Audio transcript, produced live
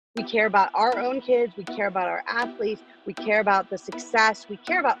We care about our own kids. We care about our athletes. We care about the success. We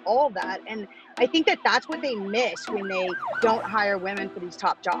care about all that. And I think that that's what they miss when they don't hire women for these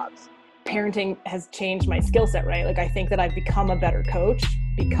top jobs. Parenting has changed my skill set, right? Like I think that I've become a better coach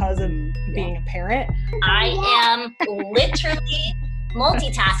because of being a parent. I am literally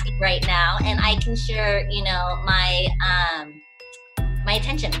multitasking right now, and I can share, my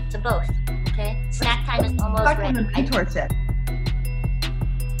attention to both. Okay, snack time is almost ready.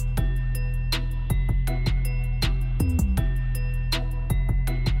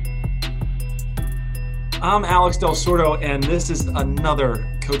 I'm Alex Del Sordo, and this is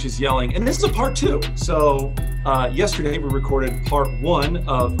another Coaches Yelling, and this is a part 2. So yesterday we recorded part 1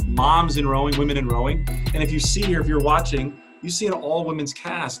 of Moms in Rowing, Women in Rowing, and if you see here, if you're watching, you see an all-women's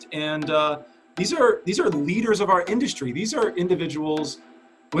cast, and these are leaders of our industry. These are individuals,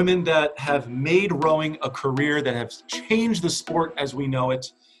 women that have made rowing a career, that have changed the sport as we know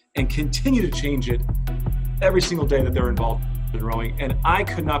it, and continue to change it every single day that they're involved in rowing. And I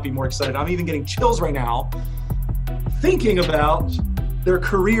could not be more excited. I'm even getting chills right now thinking about their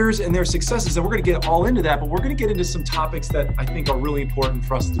careers and their successes. And we're going to get all into that, but we're going to get into some topics that I think are really important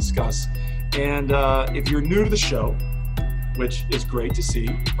for us to discuss. And if you're new to the show, which is great to see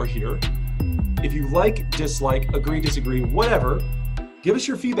or hear, if you like, dislike, agree, disagree, whatever, give us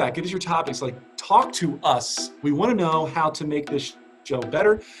your feedback, give us your topics, like talk to us. We want to know how to make this show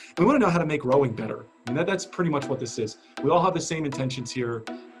better. And we want to know how to make rowing better. And that's pretty much what this is. We all have the same intentions here,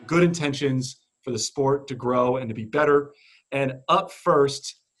 good intentions for the sport to grow and to be better. And up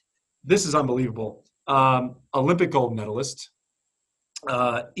first, this is unbelievable. Olympic gold medalist,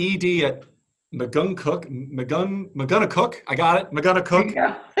 ED at McGonagall, I got it,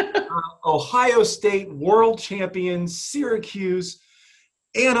 McGonagall. Ohio State world champion, Syracuse,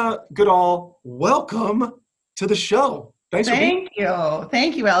 Anna Goodall, welcome to the show. Thank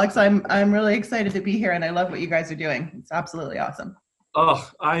you, Alex. I'm really excited to be here, and I love what you guys are doing. It's absolutely awesome.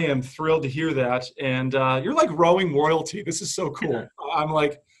 Oh, I am thrilled to hear that. And you're like rowing royalty. This is so cool. I'm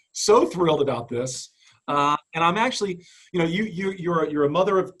like so thrilled about this. And I'm actually, you're a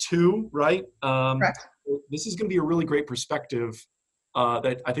mother of 2, right? Correct. This is going to be a really great perspective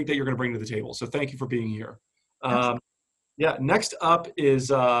that I think that you're going to bring to the table. So thank you for being here. Next up is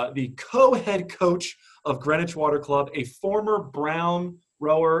the co-head coach of Greenwich Water Club, a former Brown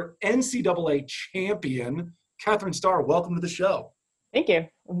rower, NCAA champion, Catherine Starr. Welcome to the show. Thank you.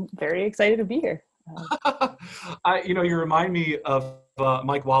 I'm very excited to be here. You remind me of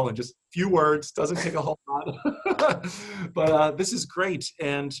Mike Wallen. Just few words, doesn't take a whole lot. But this is great.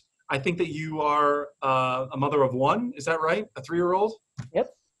 And I think that you are a mother of 1. Is that right? A 3-year-old?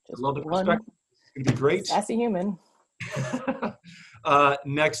 Yep. I love the perspective. It's going to be great. Sassy human.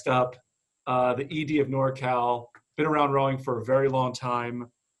 Next up, the ED of NorCal, been around rowing for a very long time.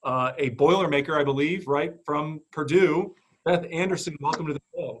 A Boilermaker, I believe, right, from Purdue. Beth Anderson, welcome to the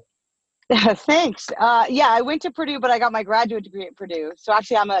show. Thanks. I went to Purdue, but I got my graduate degree at Purdue. So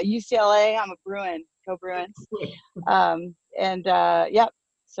actually, I'm a UCLA. I'm a Bruin, co-Bruins.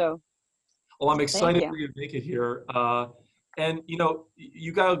 So. Well, I'm excited for you to make it here. And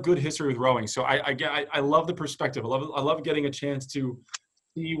you got a good history with rowing, so I love the perspective. I love getting a chance to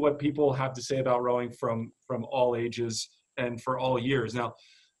see what people have to say about rowing from all ages and for all years. Now,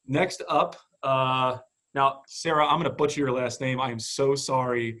 next up, Sarah, I'm going to butcher your last name. I am so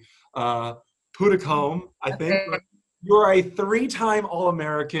sorry. Puddicombe, I think. You are a 3-time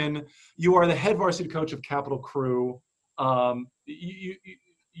All-American. You are the head varsity coach of Capital Crew.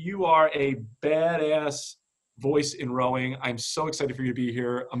 You are a badass voice in rowing. I'm so excited for you to be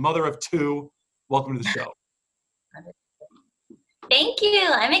here. A mother of 2. Welcome to the show. Thank you.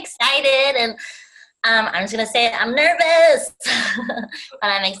 I'm excited, and I'm just gonna say it. I'm nervous, but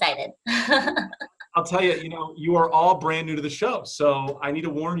I'm excited. I'll tell you, you are all brand new to the show, so I need to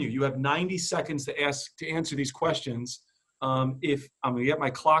warn you. You have 90 seconds to answer these questions. If I'm gonna get my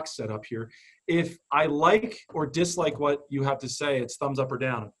clock set up here. If I like or dislike what you have to say, it's thumbs up or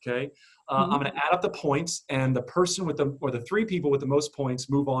down. Okay. I'm going to add up the points, and the person the 3 people with the most points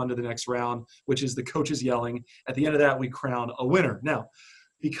move on to the next round, which is the Coaches Yelling. At the end of that, we crown a winner. Now,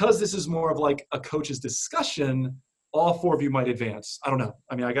 because this is more of like a coach's discussion, all 4 of you might advance. I don't know.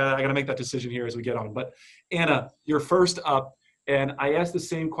 I mean, I gotta make that decision here as we get on. But Anna, you're first up, and I asked the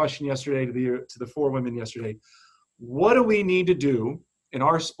same question yesterday to the 4 women yesterday. What do we need to do in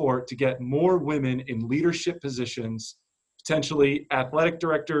our sport to get more women in leadership positions, potentially athletic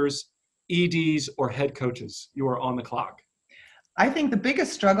directors, EDs, or head coaches? You are on the clock. I think the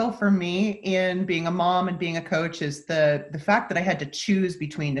biggest struggle for me in being a mom and being a coach is the fact that I had to choose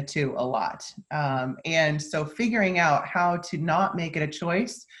between the two a lot. And so figuring out how to not make it a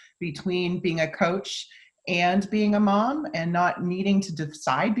choice between being a coach and being a mom and not needing to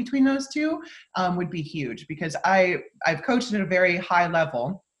decide between those two would be huge, because I've coached at a very high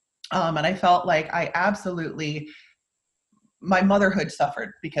level. And I felt like I absolutely, my motherhood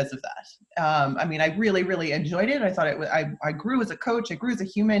suffered because of that. I mean, I really, really enjoyed it. I thought it was, I grew as a coach, I grew as a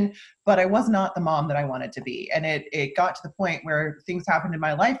human, but I was not the mom that I wanted to be. And it got to the point where things happened in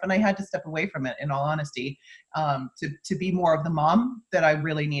my life and I had to step away from it, in all honesty, to be more of the mom that I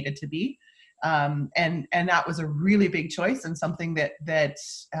really needed to be. And that was a really big choice, and something that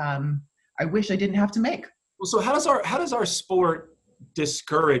I wish I didn't have to make. Well, so how does our sport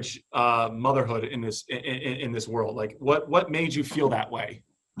discourage motherhood in this world? Like, what made you feel that way?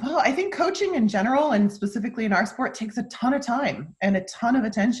 Well, I think coaching in general, and specifically in our sport, takes a ton of time and a ton of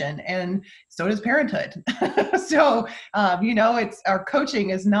attention, and so does parenthood. So, it's, our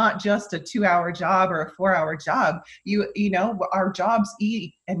coaching is not just a 2-hour job or a 4-hour job. Our jobs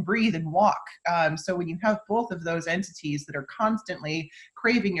eat and breathe and walk. So when you have both of those entities that are constantly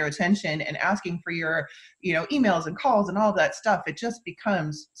craving your attention and asking for your, emails and calls and all that stuff, it just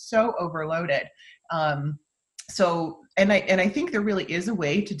becomes so overloaded. I think there really is a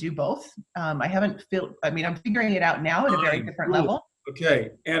way to do both. I'm figuring it out now at a very different level. Okay,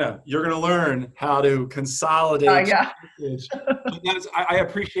 Anna, you're going to learn how to consolidate. Yeah. I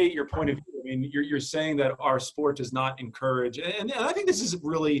appreciate your point of view. I mean, you're saying that our sport does not encourage, and I think this is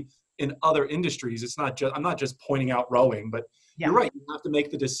really in other industries. It's not just, I'm not just pointing out rowing, but you're right. You have to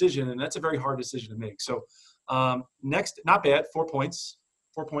make the decision, and that's a very hard decision to make. So next, not bad, 4 points,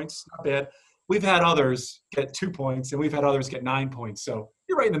 not bad. We've had others get 2 points, and we've had others get 9 points. So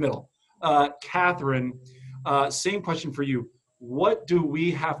you're right in the middle. Catherine, same question for you. What do we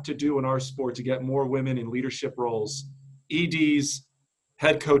have to do in our sport to get more women in leadership roles? EDs,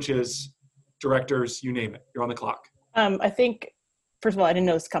 head coaches, directors, you name it. You're on the clock. I think, first of all, I didn't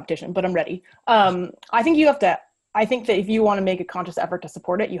know this competition, but I'm ready. I think that if you want to make a conscious effort to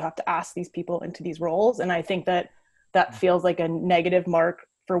support it, you have to ask these people into these roles. And I think that feels like a negative mark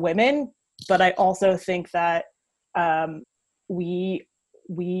for women. But I also think that we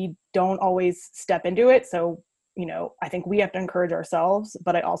don't always step into it. So, I think we have to encourage ourselves,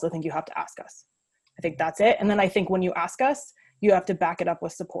 but I also think you have to ask us. I think that's it. And then I think when you ask us, you have to back it up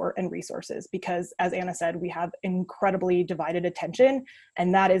with support and resources, because as Anna said, we have incredibly divided attention,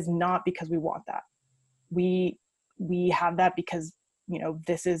 and that is not because we want that. We have that because, we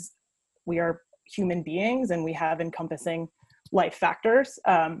are human beings and we have encompassing life factors.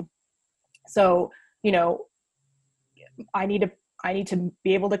 So, I need to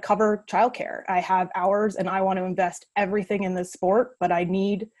be able to cover childcare. I have hours and I want to invest everything in this sport, but I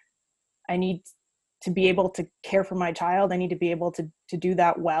need to be able to care for my child. I need to be able to do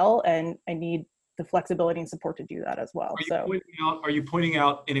that well. And I need the flexibility and support to do that as well. Are you pointing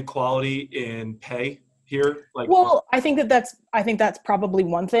out inequality in pay here? I think that's probably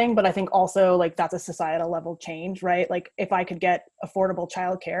one thing, but I think also that's a societal level change, right? Like if I could get affordable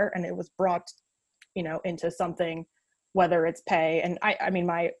childcare and it was brought, into something, whether it's pay, and I mean,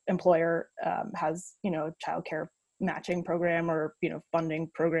 my employer has, childcare matching program or, funding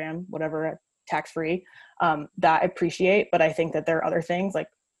program, whatever, tax-free, that I appreciate. But I think that there are other things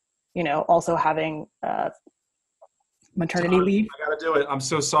also having maternity leave. I got to do it. I'm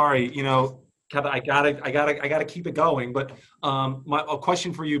so sorry. Kevin, I gotta keep it going. But a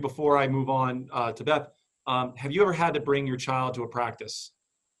question for you before I move on to Beth. Have you ever had to bring your child to a practice?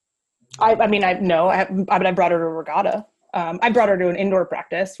 I brought her to a regatta. I brought her to an indoor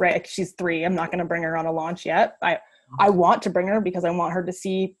practice, right? She's 3. I'm not going to bring her on a launch yet. I want to bring her because I want her to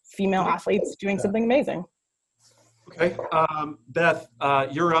see female athletes doing something amazing. Okay. Beth,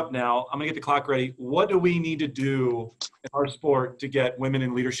 you're up now. I'm going to get the clock ready. What do we need to do in our sport to get women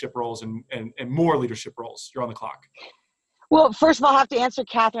in leadership roles and more leadership roles? You're on the clock. Well, first of all, I have to answer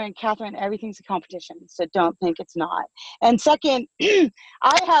Catherine. Catherine, everything's a competition, so don't think it's not. And second, I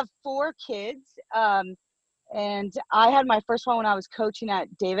have 4 kids, and I had my first one when I was coaching at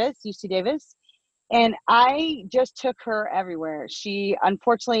UC Davis, and I just took her everywhere. She,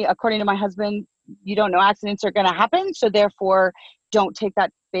 unfortunately, according to my husband, you don't know, accidents are going to happen, so therefore don't take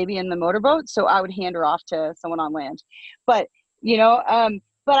that baby in the motorboat. So I would hand her off to someone on land. But,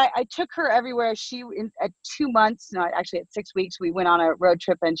 But I took her everywhere. At 2 months, no, actually at 6 weeks, we went on a road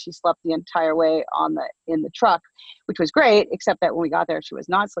trip and she slept the entire way in the truck, which was great, except that when we got there, she was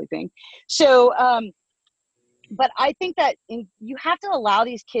not sleeping. So, but I think that you have to allow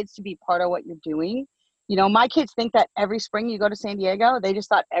these kids to be part of what you're doing. You know, my kids think that every spring you go to San Diego. They just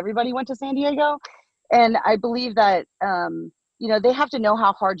thought everybody went to San Diego. And I believe that, you know, they have to know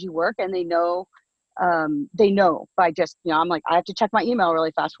how hard you work, and they know by just, you know, I'm like, I have to check my email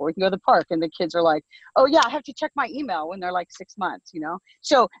really fast before we can go to the park. And the kids are like, oh yeah, I have to check my email when they're like 6 months, you know?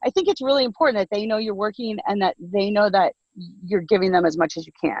 So I think it's really important that they know you're working, and that they know that you're giving them as much as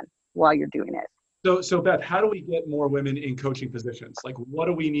you can while you're doing it. So Beth, how do we get more women in coaching positions? Like, what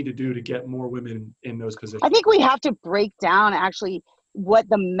do we need to do to get more women in those positions? I think we have to break down actually what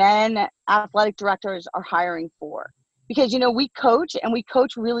the men athletic directors are hiring for, because, you know, we coach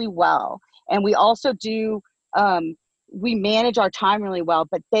really well. And we also do, we manage our time really well,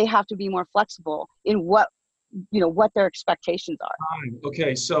 but they have to be more flexible in what their expectations are.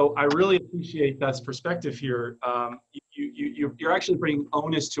 Okay, so I really appreciate Beth's perspective here. You're actually bringing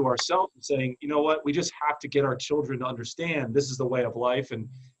onus to ourselves and saying, you know what, we just have to get our children to understand this is the way of life, and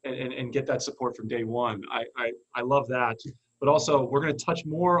get that support from day one. I love that. But also, we're going to touch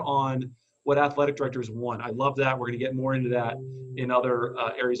more on what athletic directors want. I love that. We're going to get more into that in other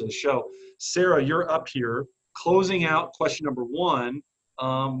areas of the show. Sarah, you're up here closing out question number 1.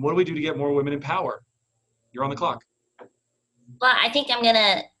 What do we do to get more women in power? You're on the clock. Well, I think I'm going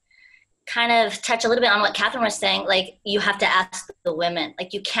to kind of touch a little bit on what Catherine was saying. Like, you have to ask the women.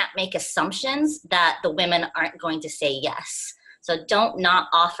 Like, you can't make assumptions that the women aren't going to say yes. So don't not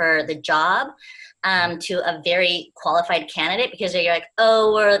offer the job to a very qualified candidate because you're like,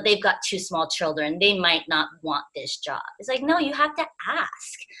 oh, or they've got 2 small children, they might not want this job. It's like, no, you have to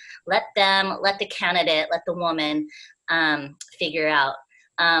ask. Let the candidate, let the woman figure out.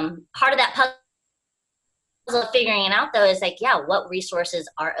 Part of that puzzle figuring it out, though, is like, yeah, what resources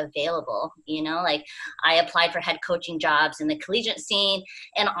are available? You know, like, I applied for head coaching jobs in the collegiate scene,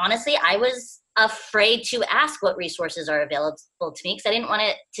 and honestly, I was afraid to ask what resources are available to me because I didn't want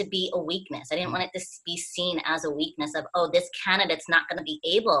it to be a weakness. I didn't want it to be seen as a weakness of, oh, this candidate's not going to be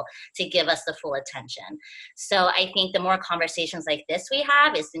able to give us the full attention. So I think the more conversations like this we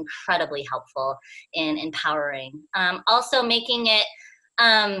have is incredibly helpful in empowering. Also making it,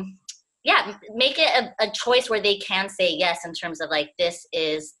 make it a choice where they can say yes in terms of like, this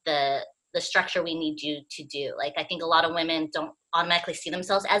is the structure we need you to do. Like, I think a lot of women don't automatically see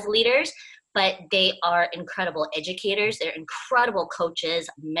themselves as leaders, but they are incredible educators. They're incredible coaches,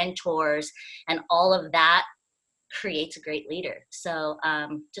 mentors, and all of that creates a great leader. So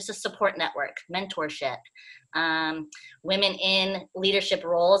just a support network, mentorship, women in leadership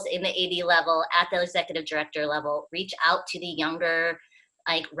roles in the AD level, at the executive director level, reach out to the younger,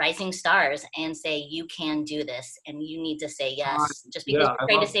 like, rising stars and say, you can do this, and you need to say yes. Just because you're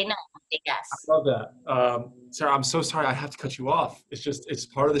afraid to say no, say yes. I love that. Sarah, I'm so sorry I have to cut you off. It's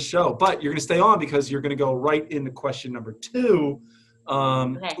part of the show, but you're going to stay on because you're going to go right into question number 2.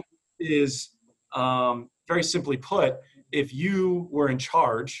 Okay. Is very simply put, if you were in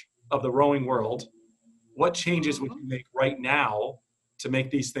charge of the rowing world, what changes would you make right now to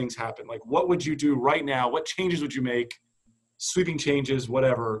make these things happen? Like, what would you do right now? What changes would you make? Sweeping changes,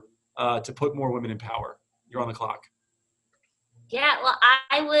 whatever, to put more women in power? You're on the clock. Yeah, well,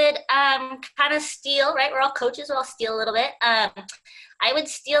 I would kind of steal, right? We're all coaches, we'll all steal a little bit. I would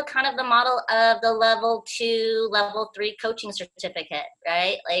steal kind of the model of the level 2, level 3 coaching certificate,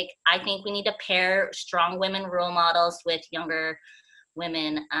 right? Like, I think we need to pair strong women role models with younger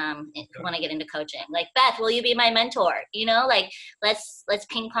women who want to get into coaching. Like, Beth, will you be my mentor? You know, like, let's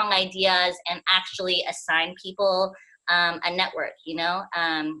ping pong ideas and actually assign people a network, you know?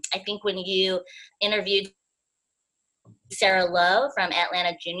 I think when you interviewed Sarah Lowe from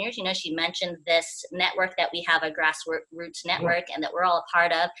Atlanta Juniors, you know, she mentioned this network that we have, a grassroots network, and that we're all a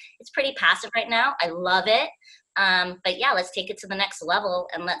part of. It's pretty passive right now. I love it. But yeah, let's take it to the next level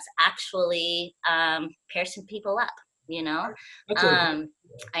and let's actually pair some people up, you know?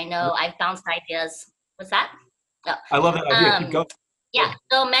 I know I've bounced ideas. What's that? No. I love that idea. Keep going. Yeah,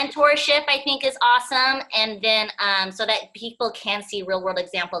 so mentorship I think is awesome, and then so that people can see real world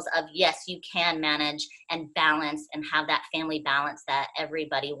examples of, yes, you can manage and balance and have that family balance that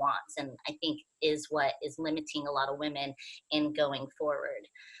everybody wants, and I think is what is limiting a lot of women in going forward.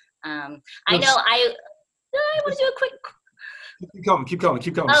 I know I want to do a quick. Keep going.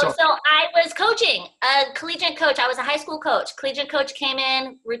 Oh, so I was coaching, a collegiate coach. I was a high school coach. Collegiate coach came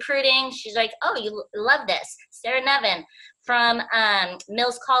in, recruiting. She's like, oh, you love this. Sarah Nevin from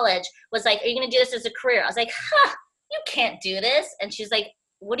Mills College was like, are you going to do this as a career? I was like, you can't do this. And she's like,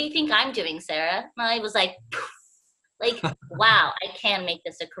 what do you think I'm doing, Sarah? And I was like, wow, I can make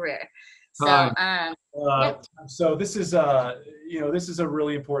this a career. So, yeah. So this is, this is a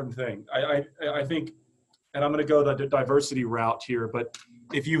really important thing. I think, and I'm going to go the diversity route here, but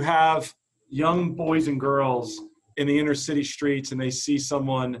if you have, young boys and girls in the inner city streets and they see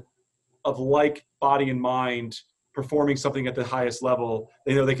someone of like body and mind performing something at the highest level,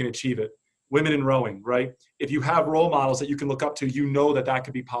 they know they can achieve it. Women in rowing, right? If you have role models that you can look up to, you know that that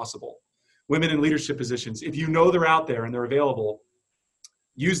could be possible. Women in leadership positions, if you know they're out there and they're available,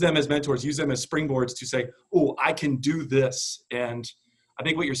 use them as mentors, use them as springboards to say, oh, I can do this. And I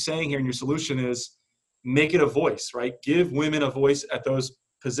think what you're saying here in your solution is make it a voice, right? Give women a voice at those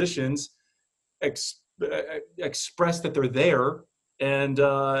positions, express that they're there, and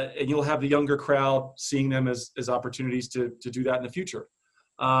you'll have the younger crowd seeing them as opportunities to do that in the future.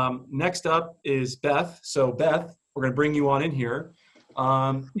 Next up is Beth. So Beth, we're going to bring you on in here.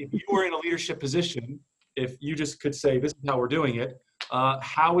 If you were in a leadership position, if you just could say, this is how we're doing it,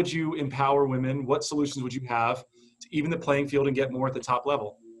 how would you empower women? What solutions would you have to even the playing field and get more at the top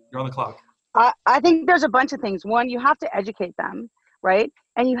level? You're on the clock. I think there's a bunch of things. One, you have to educate them, right?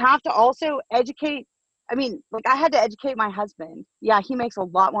 And you have to also educate, I mean, like I had to educate my husband. Yeah, he makes a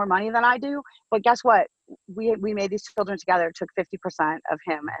lot more money than I do, but guess what? We made these children together. It took 50% of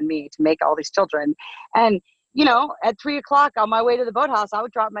him and me to make all these children. And, you know, at 3:00 on my way to the boathouse, I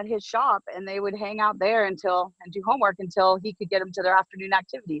would drop them at his shop and they would hang out there and do homework until he could get them to their afternoon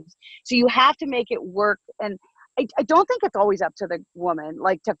activities. So you have to make it work. And I don't think it's always up to the woman,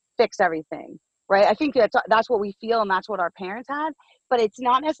 like to fix everything, right? I think that's what we feel and that's what our parents had, but it's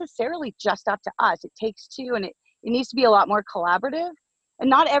not necessarily just up to us. It takes two, and it needs to be a lot more collaborative. And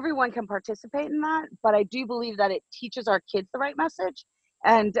not everyone can participate in that, but I do believe that it teaches our kids the right message.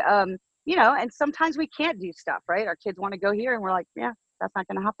 And, you know, and sometimes we can't do stuff, right? Our kids want to go here and we're like, yeah, that's not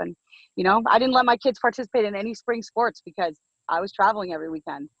going to happen. You know, I didn't let my kids participate in any spring sports because I was traveling every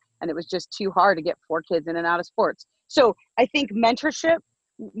weekend. And it was just too hard to get 4 kids in and out of sports. So I think mentorship,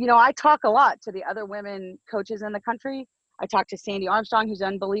 you know, I talk a lot to the other women coaches in the country. I talk to Sandy Armstrong, who's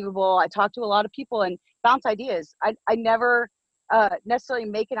unbelievable. I talk to a lot of people and bounce ideas. I never necessarily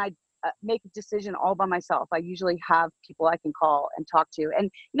make a decision all by myself. I usually have people I can call and talk to.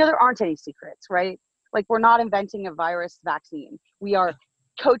 And, you know, there aren't any secrets, right? Like we're not inventing a virus vaccine. We are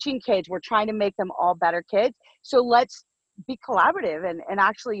coaching kids. We're trying to make them all better kids. So let's be collaborative and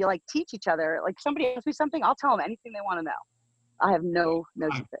actually like teach each other. Like somebody asks me something, I'll tell them anything they want to know. I have no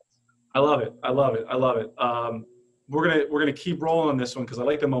secrets. I love it. We're gonna keep rolling on this one because I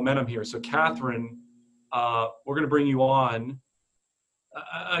like the momentum here. So Catherine, we're gonna bring you on.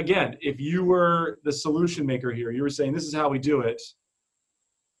 Again, if you were the solution maker here, you were saying this is how we do it.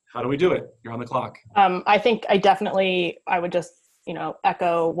 How do we do it? You're on the clock. I think I would just, you know,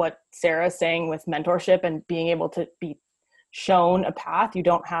 echo what Sarah's saying with mentorship and being able to be shown a path. You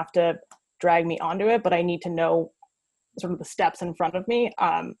don't have to drag me onto it, but I need to know sort of the steps in front of me.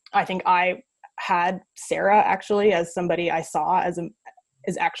 I think I had Sarah actually as somebody I saw as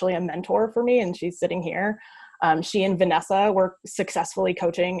is actually a mentor for me, and she's sitting here. She and Vanessa were successfully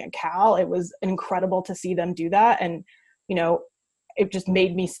coaching at Cal. It was incredible to see them do that. And, you know, it just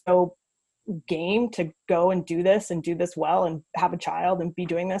made me so game to go and do this well and have a child and be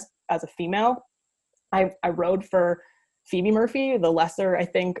doing this as a female. I rode for Phoebe Murphy, the lesser, I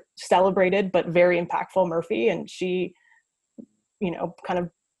think, celebrated but very impactful Murphy, and she, you know, kind of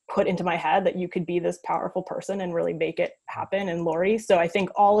put into my head that you could be this powerful person and really make it happen. And Lori. So I think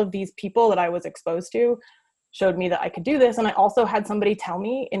all of these people that I was exposed to showed me that I could do this. And I also had somebody tell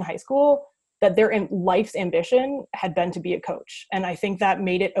me in high school that their life's ambition had been to be a coach. And I think that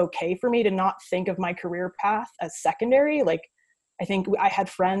made it okay for me to not think of my career path as secondary. Like, I think I had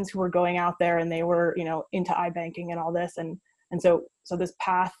friends who were going out there and they were, you know, into iBanking and all this. And so this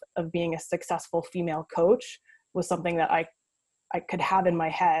path of being a successful female coach was something that I could have in my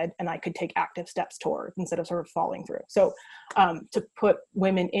head and I could take active steps toward instead of sort of falling through. So to put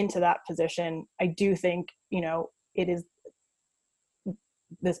women into that position, I do think, you know, it is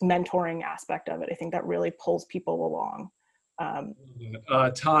this mentoring aspect of it. I think that really pulls people along.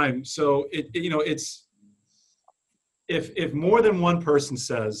 Time. So it's, if more than one person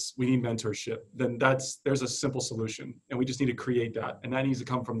says we need mentorship, then there's a simple solution, and we just need to create that. And that needs to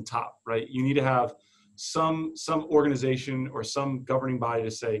come from the top, right? You need to have some organization or some governing body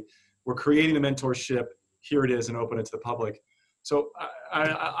to say, we're creating the mentorship, here it is, and open it to the public. So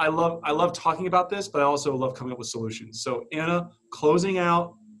I love talking about this, but I also love coming up with solutions. So Anna, closing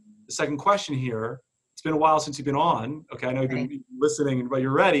out the second question here. It's been a while since you've been on. Okay, I know you've been listening, but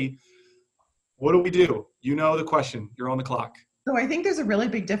you're ready. What do we do? You know the question. You're on the clock. So I think there's a really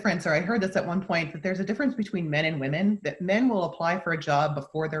big difference, or I heard this at one point, that there's a difference between men and women, that men will apply for a job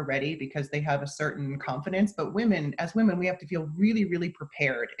before they're ready because they have a certain confidence, but women, as women, we have to feel really, really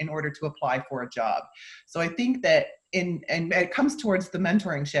prepared in order to apply for a job. So I think that and it comes towards the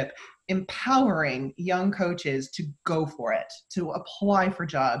mentoringship, empowering young coaches to go for it, to apply for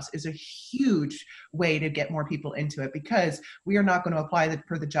jobs is a huge way to get more people into it, because we are not going to apply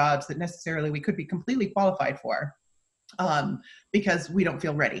for the jobs that necessarily we could be completely qualified for. Because we don't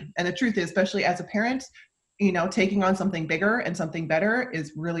feel ready. And the truth is, especially as a parent, taking on something bigger and something better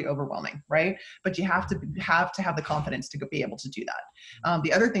is really overwhelming, right? But you have to have the confidence to be able to do that.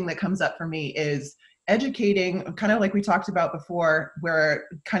 The other thing that comes up for me is educating, kind of like we talked about before, where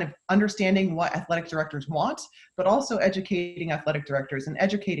kind of understanding what athletic directors want, but also educating athletic directors and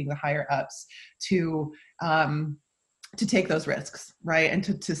educating the higher ups to take those risks, right? And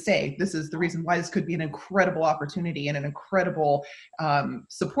to say, this is the reason why this could be an incredible opportunity and an incredible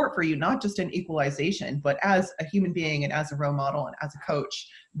support for you, not just in equalization, but as a human being and as a role model and as a coach,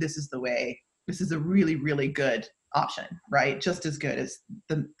 this is the way, this is a really, really good option, right? Just as good as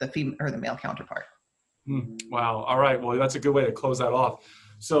the female or the male counterpart. Wow. All right. Well, that's a good way to close that off.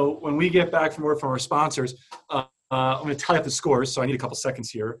 So when we get back from our sponsors, I'm going to tally up the scores, so I need a couple seconds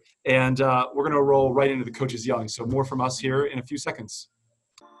here. And we're going to roll right into the Coaches Yelling. So more from us here in a few seconds.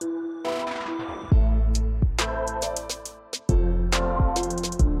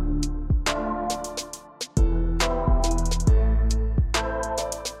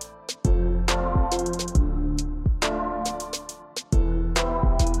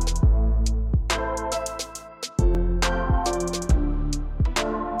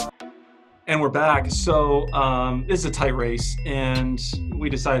 And we're back. So this is a tight race, and we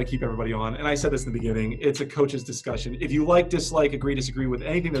decided to keep everybody on. And I said this in the beginning, it's a coach's discussion. If you like, dislike, agree, disagree with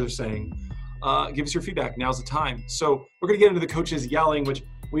anything that they're saying, give us your feedback. Now's the time. So we're going to get into the Coaches Yelling, which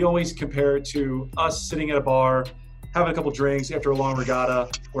we always compare to us sitting at a bar, having a couple drinks after a long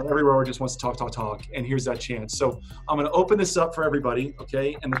regatta, where every rower just wants to talk, and here's that chance. So I'm going to open this up for everybody,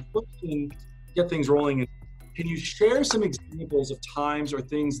 okay? And the question, get things rolling. Can you share some examples of times or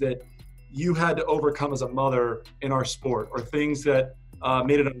things that you had to overcome as a mother in our sport, or things that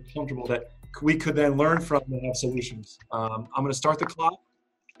made it uncomfortable that we could then learn from and have solutions? I'm going to start the clock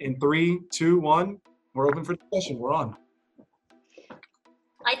in 3, 2, 1. We're open for discussion. We're on.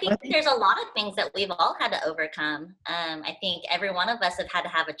 I think there's a lot of things that we've all had to overcome. I think every one of us have had to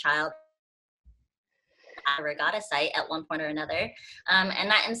have a child at a regatta site at one point or another.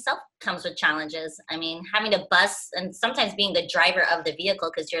 And that in itself comes with challenges. I mean, having to bus and sometimes being the driver of the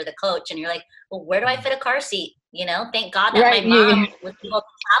vehicle because you're the coach and you're like, well, where do I fit a car seat? Thank God that my mom was able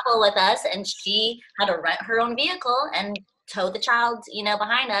to travel with us and she had to rent her own vehicle and tow the child,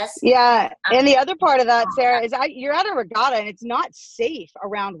 behind us. Yeah. And the other part of that, Sarah, is you're at a regatta and it's not safe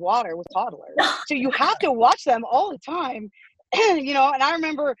around water with toddlers. So you have to watch them all the time. And I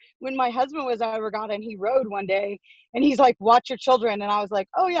remember when my husband was at a regatta and he rowed one day and he's like, watch your children. And I was like,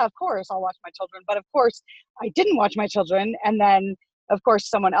 oh yeah, of course I'll watch my children. But of course I didn't watch my children. And then of course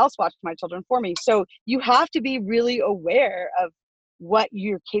someone else watched my children for me. So you have to be really aware of what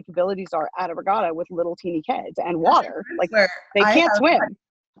your capabilities are at a regatta with little teeny kids and water. Like they can't swim.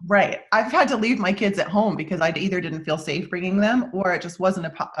 Right. I've had to leave my kids at home because I either didn't feel safe bringing them or it just wasn't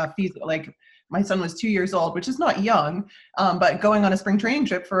a feasible, like my son was 2 years old, which is not young, but going on a spring training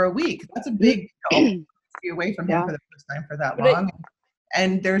trip for a week, that's a big deal to be away from him for the first time for that long.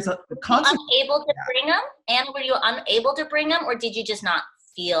 And there's a consequence. Unable to bring them? And were you unable to bring them, or did you just not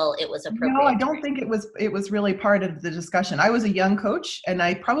feel it was appropriate? No, I don't think it was really part of the discussion. I was a young coach and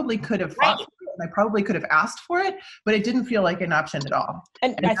I probably could have fought for it and I probably could have asked for it, but it didn't feel like an option at all.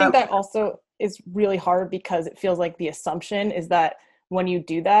 And I think that also is really hard because it feels like the assumption is that when you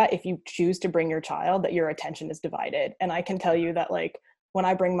do that, if you choose to bring your child, that your attention is divided. And I can tell you that like when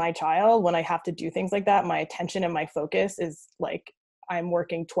I bring my child, when I have to do things like that, my attention and my focus is like I'm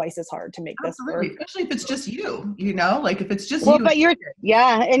working twice as hard to make this work. Especially if it's just you, like if it's just you. But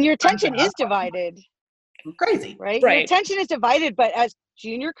and your attention is divided. Crazy. Right? Your attention is divided, but as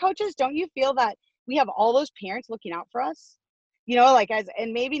junior coaches, don't you feel that we have all those parents looking out for us?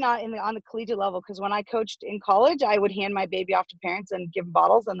 And maybe not on the collegiate level, because when I coached in college, I would hand my baby off to parents and give them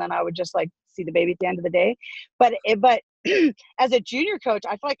bottles, and then I would just like see the baby at the end of the day. But as a junior coach,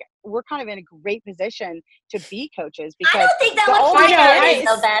 I feel like we're kind of in a great position to be coaches because I don't think that would fly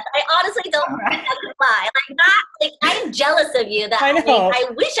so bad. I honestly don't think that would fly. I'm jealous of you. That I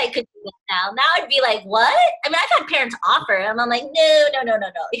wish I could do that now. Now I'd be like, what? I mean, I've had parents offer, and I'm like, no. I'm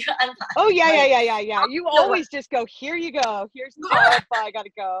fine. Oh yeah. You always just go, here you go. Here's the job. I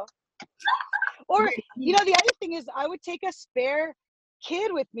gotta go. Or, you know, the other thing is I would take a spare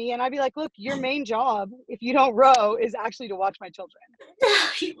kid with me and I'd be like, look, your main job, if you don't row, is actually to watch my children.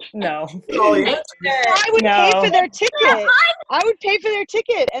 No. Oh, yeah. I would pay for their ticket. I would pay for their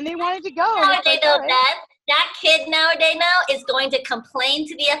ticket and they wanted to go. And it's Nowadays, like, all right. that kid nowadays now is going to complain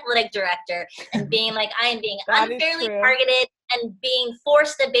to the athletic director and being like, I am being That is unfairly true. targeted and being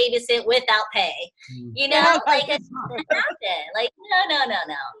forced to babysit without pay. You know, Yeah, like that's it's happen. Like,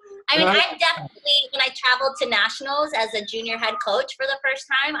 no. I mean, Right. I've definitely, when I traveled to nationals as a junior head coach for the first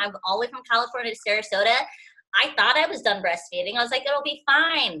time, I'm all the way from California to Sarasota. I thought I was done breastfeeding. I was like, it'll be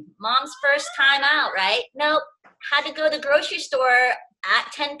fine. Mom's first time out, right? Nope. Had to go to the grocery store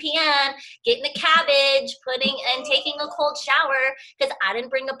at 10 p.m., getting the cabbage, and taking a cold shower because I didn't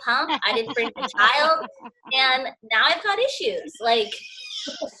bring a pump. I didn't bring the child. And now I've got issues. Like,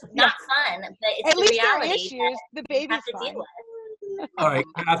 not fun, but it's At the least there are reality issues. that The you baby's have to fine. deal with. All right,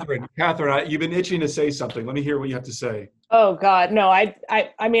 Catherine, you've been itching to say something. Let me hear what you have to say. Oh God, no. I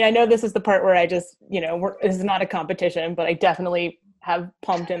mean, I know this is the part where I just, you know, this is not a competition, but I definitely have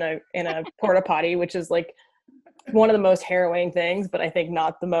pumped in a porta potty, which is like one of the most harrowing things, but I think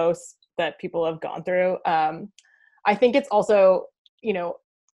not the most that people have gone through. I think it's also, you know,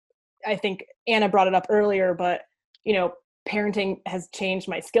 I think Anna brought it up earlier, but, you know, parenting has changed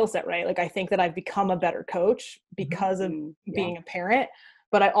my skill set, right? Like I think that I've become a better coach because of being a parent,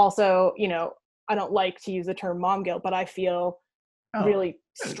 but I also, you know, I don't like to use the term mom guilt, but I feel really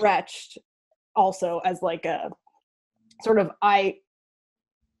stretched also as like a sort of,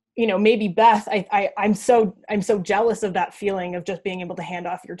 you know, maybe Beth, I'm so jealous of that feeling of just being able to hand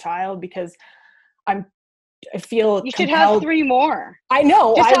off your child because I feel You should compelled. have 3 more. I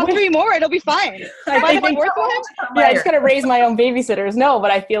know. Just I have wish, 3 more. It'll be fine. I Buy the think, 4th one. yeah, I just gotta raise my own babysitters. No,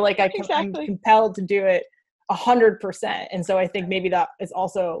 but I feel like I'm Exactly. compelled to do it 100%. And so I think maybe that is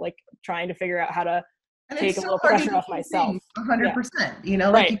also like trying to figure out how to take a little pressure off myself. 100%, you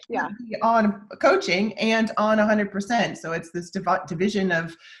know, Right. like you can't be on coaching and on 100%. So it's this division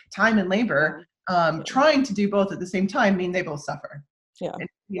of time and labor. Trying to do both at the same time mean they both suffer. Yeah. And,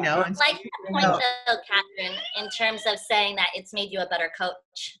 you know, and Like that point though, Catherine, in terms of saying that it's made you a better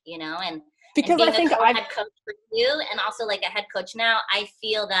coach, you know, and because being I think a head coach for you and also like a head coach now, I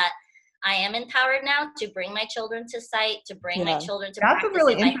feel that I am empowered now to bring my children to site, to bring my children to that's a practice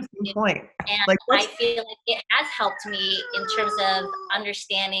really in my interesting point. And Like, I feel like it has helped me in terms of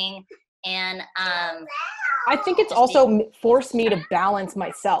understanding and I think it's also forced me to balance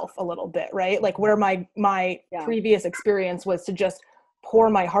myself a little bit, right? Like where my previous experience was to just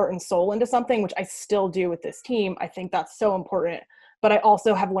pour my heart and soul into something, which I still do with this team. I think that's so important. But I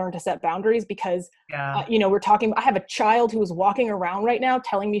also have learned to set boundaries because, you know, I have a child who is walking around right now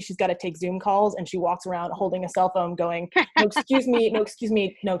telling me she's got to take Zoom calls and she walks around holding a cell phone going, no, excuse me, no, excuse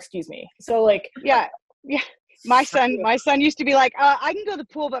me, no, excuse me. So like, yeah. My son used to be like, I can go to the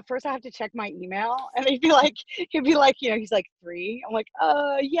pool, but first I have to check my email. And he'd be like, you know, he's like 3. I'm like,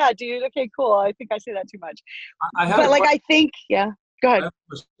 yeah, dude. Okay, cool. I think I say that too much. I think, go ahead.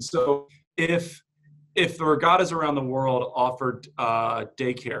 So if the regattas around the world offered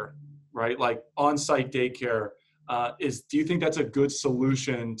daycare, right, like on-site daycare, do you think that's a good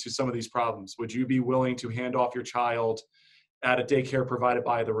solution to some of these problems? Would you be willing to hand off your child at a daycare provided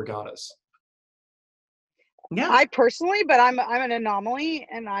by the regattas? Yeah, I personally, but I'm an anomaly,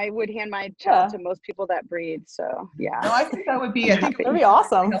 and I would hand my child to most people that breed. So yeah. No, I think that would be. that'd be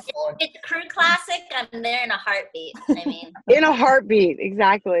awesome. it's a crew classic. I'm there in a heartbeat. I mean, In a heartbeat,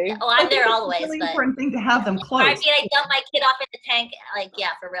 exactly. oh, I'm there It's a always. really But important thing to have them close. heartbeat, I dump my kid off in the tank. Like,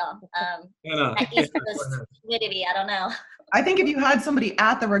 yeah, for real. That East Coast humidity, I don't know. I think if you had somebody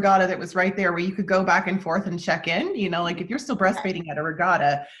at the regatta that was right there where you could go back and forth and check in, you know, like if you're still breastfeeding at a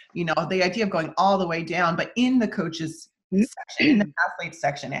regatta, you know, the idea of going all the way down, but in the coaches section, in the athlete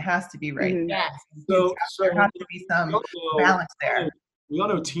section, it has to be right there. Yes. So There has to be some balance there. We all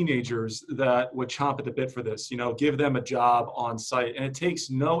know teenagers that would chomp at the bit for this, you know, give them a job on site. And it takes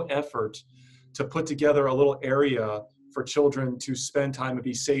no effort to put together a little area for children to spend time and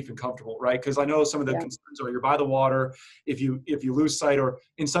be safe and comfortable, right? Because I know some of the concerns are you're by the water, if you lose sight, or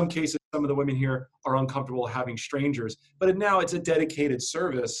in some cases, some of the women here are uncomfortable having strangers. But now it's a dedicated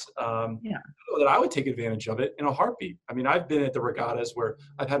service that I would take advantage of it in a heartbeat. I mean, I've been at the regattas where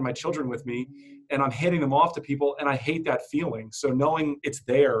I've had my children with me and I'm handing them off to people and I hate that feeling. So knowing it's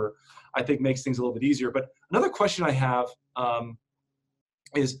there, I think makes things a little bit easier. But another question I have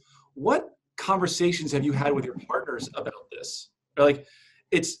is what conversations have you had with your partners about this? Like,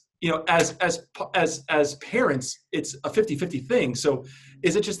 it's, you know, as parents, it's a 50-50 thing. So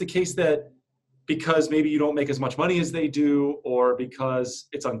is it just the case that because maybe you don't make as much money as they do, or because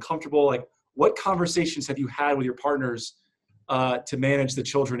it's uncomfortable, like what conversations have you had with your partners to manage the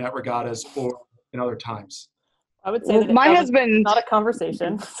children at regattas or in other times? I would say Well, that my it's husband, not a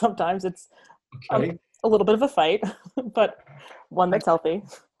conversation. Sometimes it's Okay. a little bit of a fight, but one that's healthy.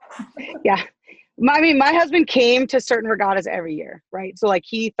 yeah. My husband came to certain regattas every year, right? So like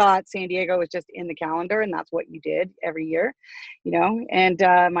he thought San Diego was just in the calendar and that's what you did every year, you know, and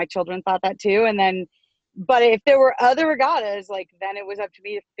my children thought that too. And then, but if there were other regattas, like then it was up to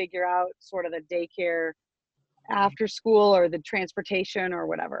me to figure out sort of the daycare after school or the transportation or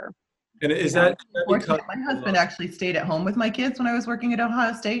whatever. And is that because my husband actually stayed at home with my kids when I was working at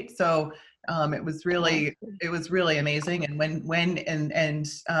Ohio State, so it was really amazing. And when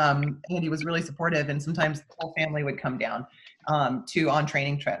Andy was really supportive, and sometimes the whole family would come down on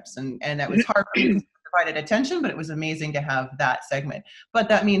training trips, and that was hard for me to provide attention, but it was amazing to have that segment. But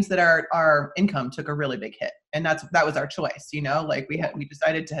that means that our income took a really big hit, and that was our choice. You know, like we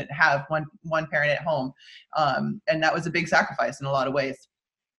decided to have one parent at home, and that was a big sacrifice in a lot of ways.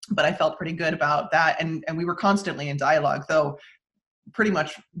 But I felt pretty good about that. And we were constantly in dialogue, though pretty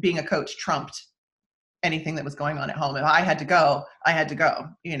much being a coach trumped anything that was going on at home. If I had to go,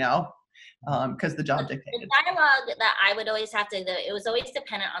 you know, because the job dictated. The dialogue that I would always have to, it was always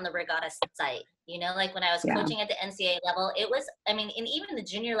dependent on the regatta site. You know, like when I was coaching at the NCAA level, it was, I mean, and even the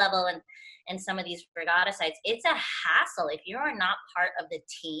junior level and some of these regatta sites, it's a hassle. If you are not part of the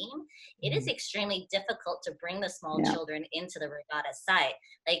team, it is extremely difficult to bring the small children into the regatta site.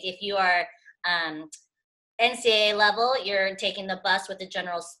 Like if you are NCAA level, you're taking the bus with the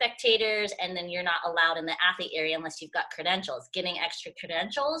general spectators, and then you're not allowed in the athlete area unless you've got credentials. Getting extra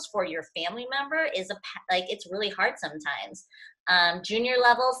credentials for your family member is it's really hard sometimes. Junior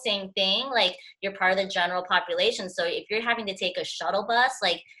level, same thing. Like you're part of the general population. So if you're having to take a shuttle bus,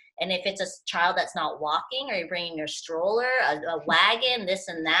 and if it's a child that's not walking, or you're bringing your stroller, a wagon, this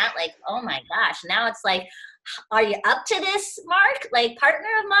and that, like, oh my gosh, now it's like, are you up to this, Mark? Like, partner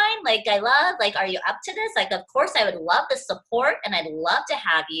of mine, like I love, like, are you up to this? Like, of course I would love the support and I'd love to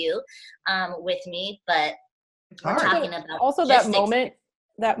have you with me, but we're talking about also logistics.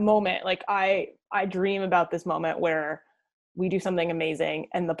 that moment, like I dream about this moment where we do something amazing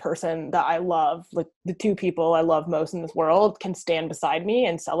and the person that I love, like the two people I love most in this world, can stand beside me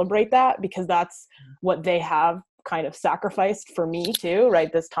and celebrate that, because that's what they have kind of sacrificed for me too,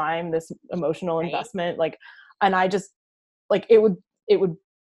 right? This time, this emotional investment, like, and I just like, it would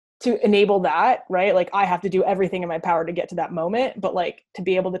to enable that, right? Like I have to do everything in my power to get to that moment, but like to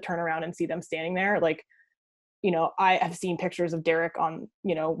be able to turn around and see them standing there, like, you know, I have seen pictures of Derek on,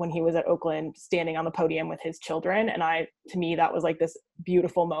 you know, when he was at Oakland standing on the podium with his children. And to me, that was like this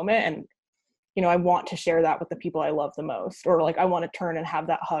beautiful moment. And, you know, I want to share that with the people I love the most, or like, I want to turn and have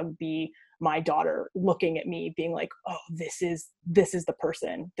that hug be my daughter looking at me being like, oh, this is the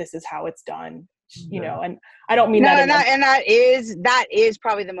person, this is how it's done, you know. And I don't mean that. And that is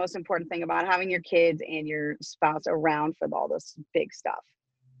probably the most important thing about having your kids and your spouse around for all this big stuff,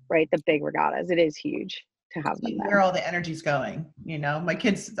 right? The big regattas, it is huge to have them there. Where all the energy's going, you know. My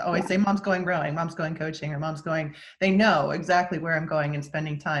kids always say, mom's going rowing, mom's going coaching, or mom's going, they know exactly where I'm going and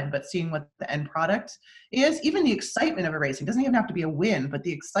spending time, but seeing what the end product is, even the excitement of a race, it doesn't even have to be a win, but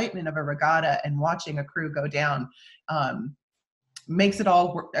the excitement of a regatta and watching a crew go down makes it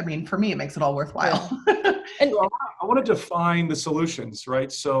all, I mean, for me, it makes it all worthwhile. And I want to define the solutions, right?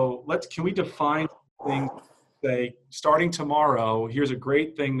 So can we define things, say, starting tomorrow, here's a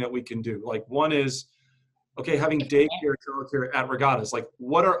great thing that we can do. Like one is, okay, having daycare, childcare at regattas. Like,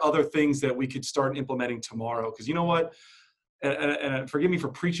 what are other things that we could start implementing tomorrow? Because you know what, and forgive me for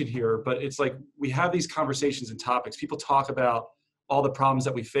preaching here, but it's like we have these conversations and topics. People talk about all the problems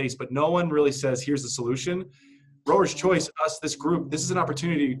that we face, but no one really says, here's the solution. Rowers Choice, us, this group, this is an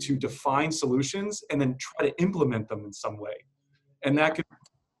opportunity to define solutions and then try to implement them in some way. And that could,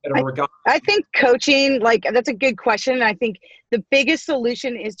 at a regatta. I think coaching, like, that's a good question. I think the biggest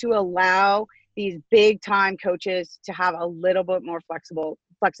solution is to allow these big time coaches to have a little bit more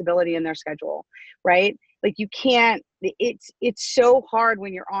flexibility in their schedule, right? Like you can't, it's so hard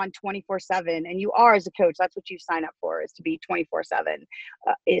when you're on 24/7, and you are, as a coach, that's what you sign up for, is to be 24/7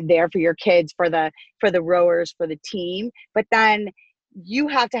 there for your kids, for the rowers, for the team. But then you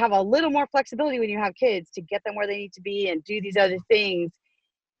have to have a little more flexibility when you have kids to get them where they need to be and do these other things,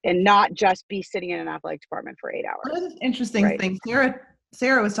 and not just be sitting in an athletic department for 8 hours. One of the interesting things,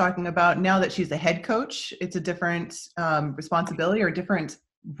 Sarah was talking about, now that she's a head coach, it's a different responsibility or a different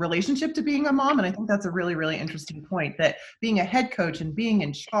relationship to being a mom. And I think that's a really, really interesting point, that being a head coach and being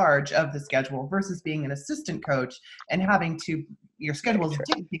in charge of the schedule versus being an assistant coach and having to, your schedule is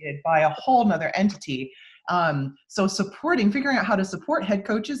dictated by a whole nother entity. So figuring out how to support head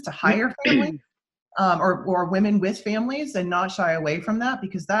coaches to hire families, or women with families, and not shy away from that,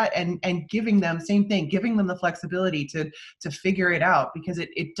 because that, and giving them the flexibility to figure it out, because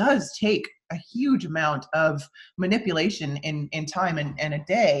it does take a huge amount of manipulation in time and a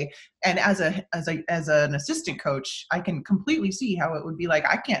day. And as an assistant coach, I can completely see how it would be like,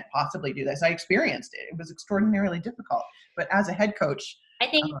 I can't possibly do this. I experienced it. It was extraordinarily difficult. But as a head coach, I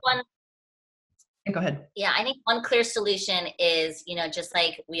think go ahead. Yeah, I think one clear solution is, just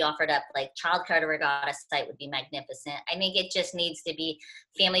like we offered up, like childcare to regatta site would be magnificent. I think it just needs to be,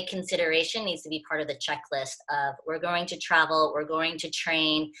 family consideration needs to be part of the checklist of, we're going to travel, we're going to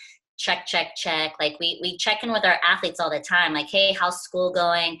train, check. Like we check in with our athletes all the time. Like, hey, how's school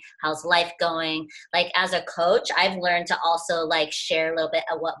going? How's life going? Like as a coach, I've learned to also like share a little bit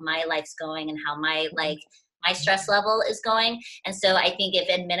of what my life's going and how my stress level is going. And so I think if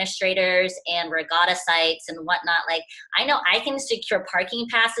administrators and regatta sites and whatnot, like I know I can secure parking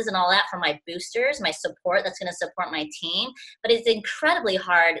passes and all that for my boosters, my support that's going to support my team, but it's incredibly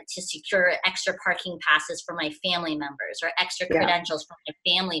hard to secure extra parking passes for my family members or extra credentials for my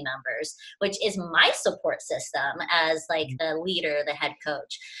family members, which is my support system as like the leader, the head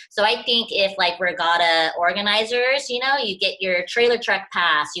coach. So I think if like regatta organizers, you get your trailer truck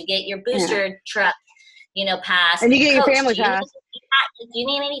pass, you get your booster truck pass. And you get your family pass. Do you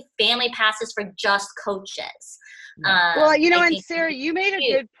need any family passes for just coaches? Well, and Sarah, you made a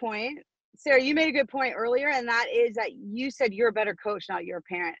good point. Sarah, you made a good point earlier, and that is that you said you're a better coach, not you're a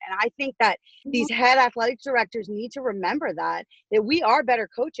parent. And I think that these head athletics directors need to remember that we are better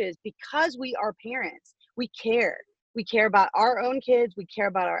coaches because we are parents. We care. We care about our own kids. We care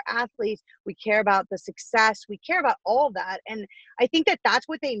about our athletes. We care about the success. We care about all that. And I think that that's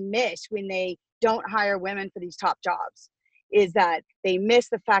what they miss when they don't hire women for these top jobs, is that they miss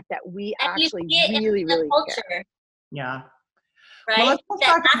the fact that we actually really care. Yeah. Right?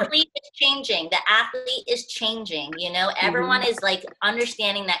 The athlete is changing. The athlete is changing. Everyone is like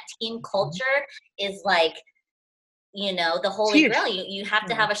understanding that team culture is like, the holy grail. You have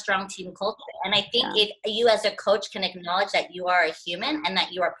to have a strong team culture. And I think if you as a coach can acknowledge that you are a human and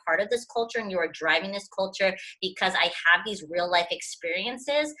that you are part of this culture and you are driving this culture because I have these real life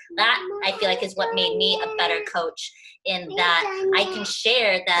experiences, that I feel like is what made me a better coach, in that I can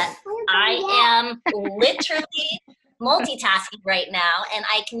share that I am literally multitasking right now, and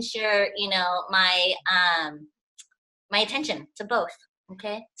I can share, my attention to both.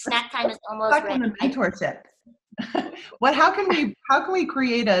 Okay. Snack time is almost ready. Mentorship. How can we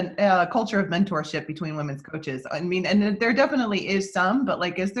create a culture of mentorship between women's coaches? I mean, and there definitely is some, but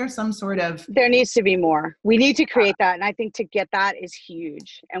like, is there some sort of? There needs to be more. We need to create that, and I think to get that is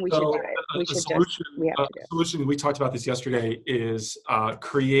huge, and we should do it. We have to do it. Solution, we talked about this yesterday, is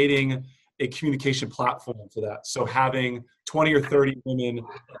creating a communication platform for that. So having 20 or 30 women in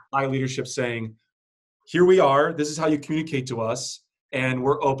high leadership saying, "Here we are. This is how you communicate to us." And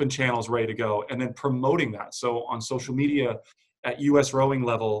we're open channels ready to go. And then promoting that. So on social media, at US rowing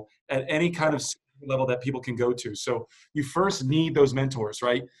level, at any kind of level that people can go to. So you first need those mentors,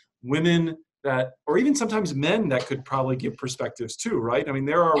 right? Women that, or even sometimes men that could probably give perspectives too, right? I mean,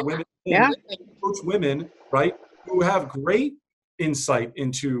 there are women, coach women, right, who have great insight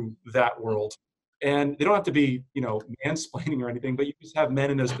into that world. And they don't have to be, mansplaining or anything, but you just have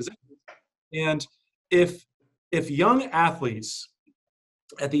men in those positions. And if young athletes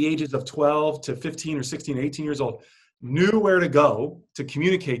at the ages of 12 to 15 or 16, 18 years old knew where to go to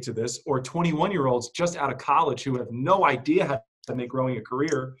communicate to this, or 21-year-olds just out of college who have no idea how to make rowing a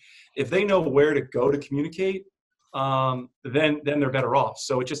career, if they know where to go to communicate, then they're better off.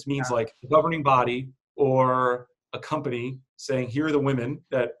 So it just means like a governing body or a company saying, here are the women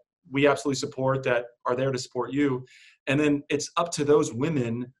that we absolutely support, that are there to support you. And then it's up to those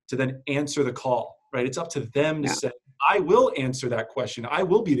women to then answer the call, right? It's up to them to say, I will answer that question. I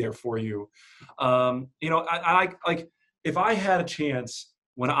will be there for you. I like, if I had a chance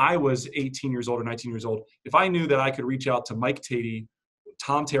when I was 18 years old or 19 years old, if I knew that I could reach out to Mike Tatey,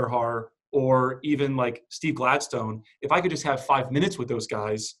 Tom Terhar, or even like Steve Gladstone, if I could just have 5 minutes with those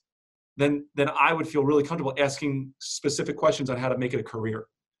guys, then I would feel really comfortable asking specific questions on how to make it a career.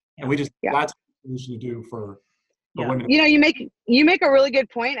 And that's the solution to do for women. You make a really good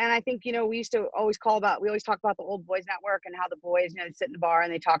point, and I think we used to always talk about the old boys network and how the boys sit in the bar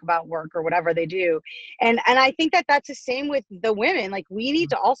and they talk about work or whatever they do, and I think that that's the same with the women. Like, we need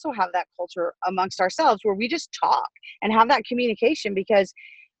to also have that culture amongst ourselves where we just talk and have that communication, because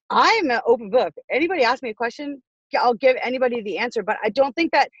I'm an open book. Anybody ask me a question, I'll give anybody the answer, but I don't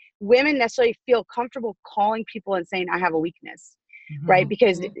think that women necessarily feel comfortable calling people and saying I have a weakness. right?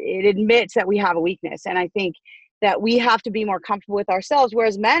 Because Mhm. it admits that we have a weakness. And I think that we have to be more comfortable with ourselves,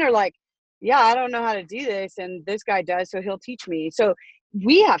 whereas men are like, yeah, I don't know how to do this, and this guy does, so he'll teach me. So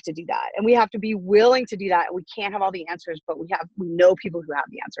we have to do that, and we have to be willing to do that. We can't have all the answers, but we know people who have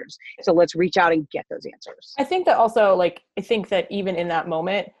the answers. So let's reach out and get those answers. I think that also, like, I think that even in that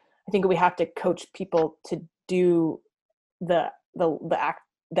moment, I think we have to coach people to do the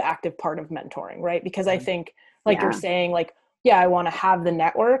active part of mentoring, right? Because I think, like you're saying, like, yeah, I want to have the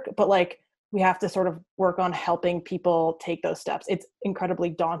network, but like we have to sort of work on helping people take those steps. It's incredibly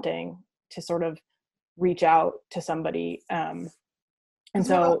daunting to sort of reach out to somebody. And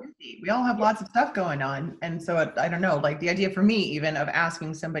so we all have lots of stuff going on. And so I don't know, like the idea for me even of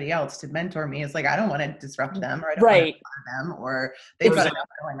asking somebody else to mentor me is like, I don't want to disrupt them, or I don't want to bother them, or they've got enough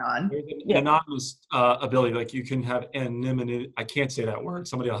going on. There's an anonymous ability, like you can have anonymity. I can't say that word.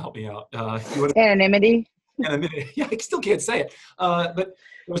 Somebody will help me out. Anonymity. Anonymity. Yeah, I still can't say it. But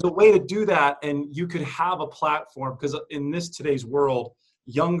there's a way to do that, and you could have a platform, because in today's world,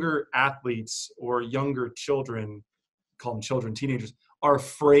 younger athletes or younger children, call them children, teenagers, are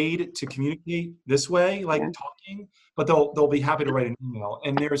afraid to communicate this way, like talking, but they'll be happy to write an email.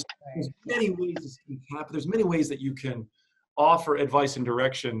 And there's many ways this can happen. There's many ways that you can offer advice and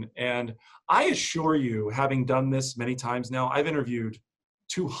direction. And I assure you, having done this many times now, I've interviewed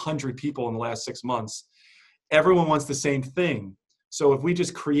 200 people in the last 6 months. Everyone wants the same thing. So if we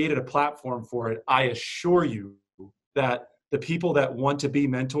just created a platform for it, I assure you that the people that want to be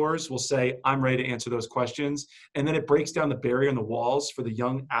mentors will say, I'm ready to answer those questions. And then it breaks down the barrier and the walls for the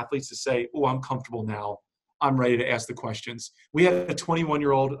young athletes to say, oh, I'm comfortable now. I'm ready to ask the questions. We had a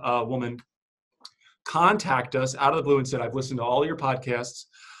 21-year-old woman contact us out of the blue and said, I've listened to all your podcasts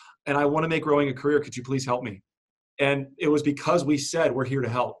and I want to make rowing a career. Could you please help me? And it was because we said, we're here to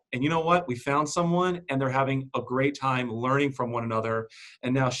help. And you know what? We found someone and they're having a great time learning from one another.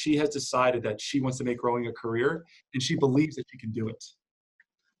 And now she has decided that she wants to make rowing a career, and she believes that she can do it.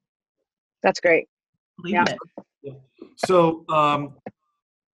 That's great. Yeah. So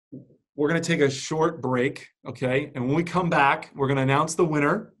we're going to take a short break. Okay. And when we come back, we're going to announce the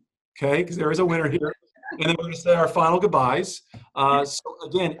winner. Okay. Because there is a winner here. And then we're going to say our final goodbyes. So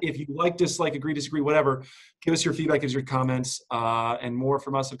again, if you like, dislike, agree, disagree, whatever, give us your feedback, give us your comments, and more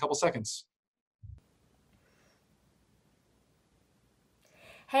from us in a couple seconds.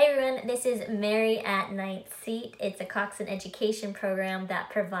 Hey everyone, this is Mary at Ninth Seat. It's a Coxon education program that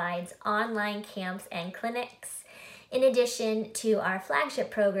provides online camps and clinics, in addition to our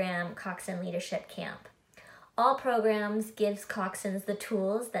flagship program, Coxon Leadership Camp. All programs gives Coxons the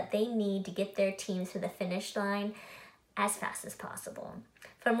tools that they need to get their teams to the finish line as fast as possible.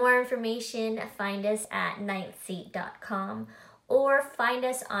 For more information, find us at ninthseat.com or find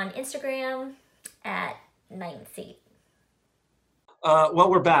us on Instagram at ninthseat. Well,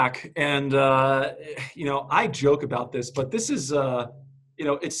 we're back, and I joke about this, but this is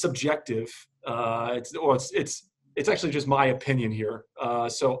it's subjective. It's actually just my opinion here.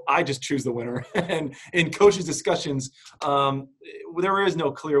 So I just choose the winner. And in coaches' discussions, there is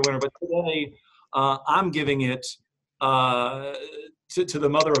no clear winner. But today, I'm giving it to the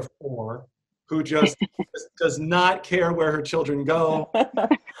mother of 4, who just does not care where her children go.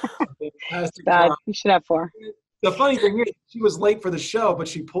 Bad. You should have 4. The funny thing is, she was late for the show, but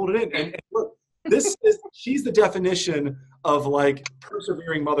she pulled it in. And look, she's the definition of like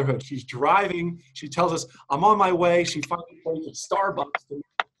persevering motherhood. She's driving. She tells us, I'm on my way. She finally plays at Starbucks.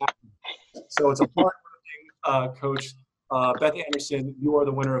 So it's a hard-working coach. Beth Anderson, you are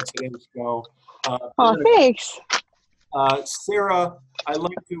the winner of today's show. Thanks. Sarah, I'd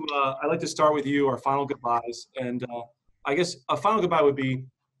like to start with you, our final goodbyes. And I guess a final goodbye would be,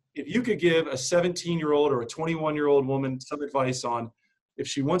 if you could give a 17-year-old or a 21-year-old woman some advice on if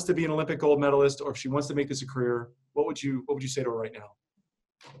she wants to be an Olympic gold medalist or if she wants to make this a career, what would you say to her right now?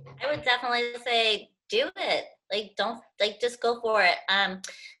 I would definitely say do it. Just go for it.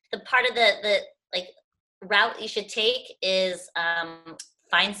 The part of the route you should take is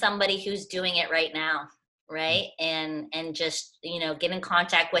find somebody who's doing it right now, right? And just, get in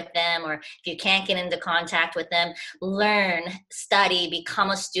contact with them, or if you can't get into contact with them, learn, study,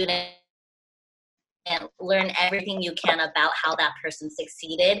 become a student, and learn everything you can about how that person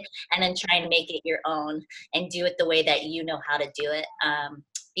succeeded, and then try and make it your own and do it the way that you know how to do it.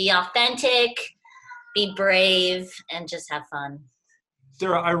 Be authentic, be brave, and just have fun.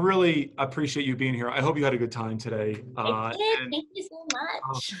 Sarah, I really appreciate you being here. I hope you had a good time today. I did. Thank you so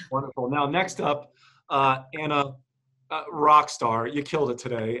much. Wonderful. Now, next up, Anna, rock star. You killed it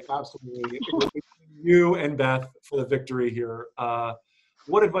today. Absolutely. It was you and Beth for the victory here.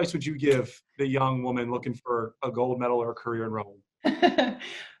 What advice would you give the young woman looking for a gold medal or a career in rowing?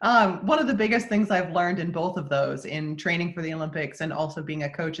 One of the biggest things I've learned in both of those, in training for the Olympics and also being a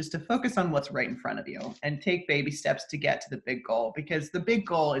coach, is to focus on what's right in front of you and take baby steps to get to the big goal, because the big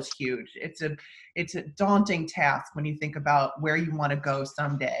goal is huge. It's a daunting task when you think about where you want to go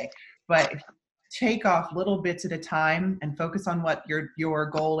someday. But if you take off little bits at a time and focus on what your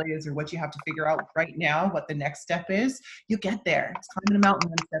goal is, or what you have to figure out right now, what the next step is, you get there. It's climbing a mountain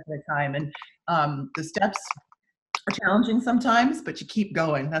one step at a time. And the steps are challenging sometimes, but you keep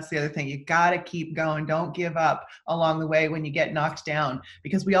going. That's the other thing. You got to keep going. Don't give up along the way when you get knocked down,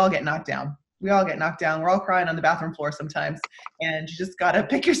 because we all get knocked down. We all get knocked down. We're all crying on the bathroom floor sometimes, and you just got to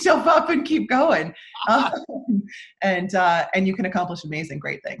pick yourself up and keep going. And you can accomplish amazing,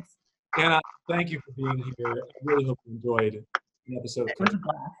 great things. Anna, thank you for being here. I really hope you enjoyed the episode. It was a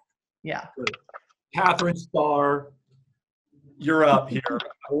blast. Yeah. Good. Catherine Starr, you're up here.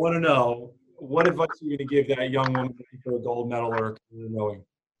 I want to know, what advice are you going to give that young woman looking for a gold medal or knowing?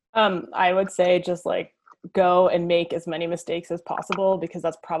 I would say just like go and make as many mistakes as possible, because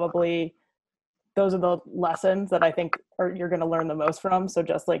those are the lessons that I think you're going to learn the most from. So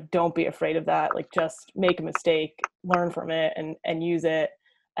just like, don't be afraid of that. Like, just make a mistake, learn from it, and use it.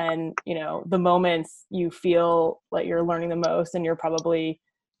 And, the moments you feel like you're learning the most and you're probably,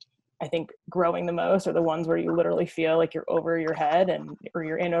 I think, growing the most, are the ones where you literally feel like you're over your head or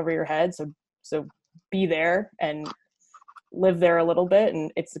you're in over your head. So be there and live there a little bit,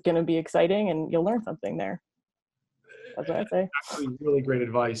 and it's going to be exciting and you'll learn something there. That's what I'd say. Actually, really great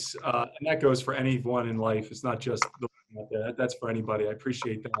advice. And that goes for anyone in life. It's not just the one out there. That's for anybody. I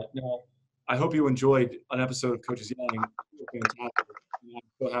appreciate that. Now, I hope you enjoyed an episode of Coaches Yelling. Fantastic. I'm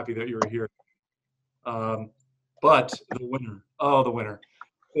so happy that you were here. But the winner. The winner.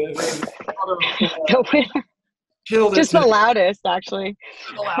 Killed it. Just the loudest, actually.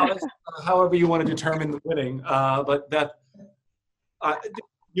 The loudest, however you want to determine the winning. But that,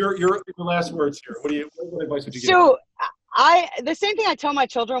 your last words here. What advice would you give? So, the same thing I tell my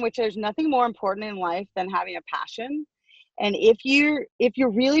children, which there's nothing more important in life than having a passion. And if you're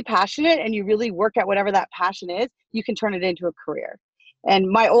really passionate and you really work at whatever that passion is, you can turn it into a career. And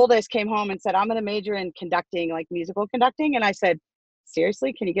my oldest came home and said, I'm going to major in conducting, like musical conducting. And I said,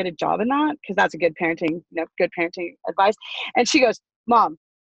 seriously, can you get a job in that? Because that's a good parenting advice. And she goes, Mom,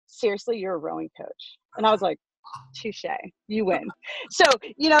 seriously, you're a rowing coach. And I was like, touche, you win. So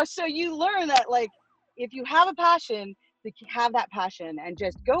you learn that, like, if you have a passion, have that passion and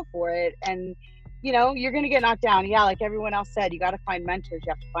just go for it. And, you're going to get knocked down. Yeah, like everyone else said, you got to find mentors. You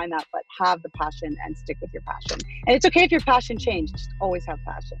have to find that, but have the passion and stick with your passion. And it's okay if your passion changes. Just always have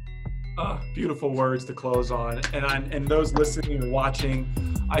passion. Beautiful words to close on. And those listening and watching,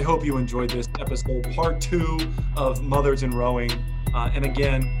 I hope you enjoyed this episode, part 2 of Mothers in Rowing. And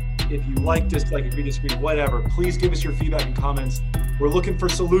again, if you liked this, like, agree, disagree, whatever, please give us your feedback and comments. We're looking for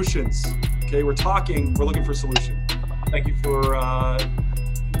solutions. Okay, we're looking for solutions. Thank you for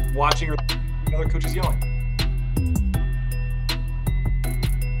watching another Coaches Yelling.